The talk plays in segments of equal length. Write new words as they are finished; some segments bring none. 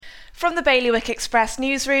From the Bailiwick Express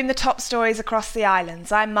newsroom, the top stories across the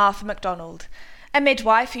islands, I'm Martha MacDonald. A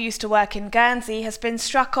midwife who used to work in Guernsey has been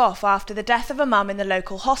struck off after the death of a mum in the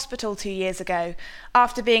local hospital 2 years ago.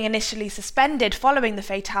 After being initially suspended following the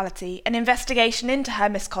fatality, an investigation into her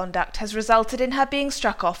misconduct has resulted in her being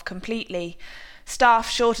struck off completely. Staff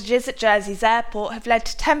shortages at Jersey's airport have led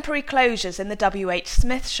to temporary closures in the W.H.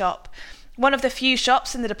 Smith shop. One of the few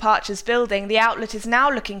shops in the Departures building, the outlet is now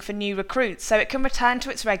looking for new recruits so it can return to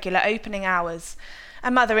its regular opening hours. A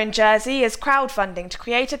mother in Jersey is crowdfunding to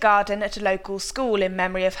create a garden at a local school in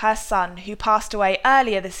memory of her son, who passed away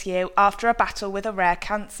earlier this year after a battle with a rare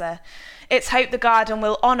cancer. It's hoped the garden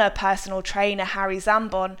will honour personal trainer Harry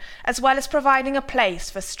Zambon, as well as providing a place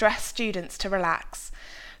for stressed students to relax.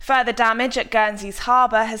 Further damage at Guernsey's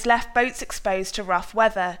harbour has left boats exposed to rough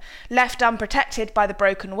weather. Left unprotected by the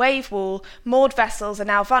broken wave wall, moored vessels are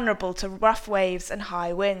now vulnerable to rough waves and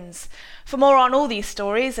high winds. For more on all these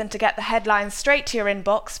stories and to get the headlines straight to your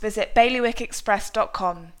inbox, visit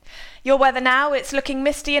bailiwickexpress.com. Your weather now, it's looking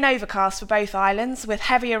misty and overcast for both islands, with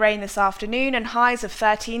heavier rain this afternoon and highs of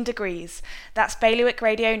 13 degrees. That's Bailiwick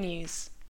Radio News.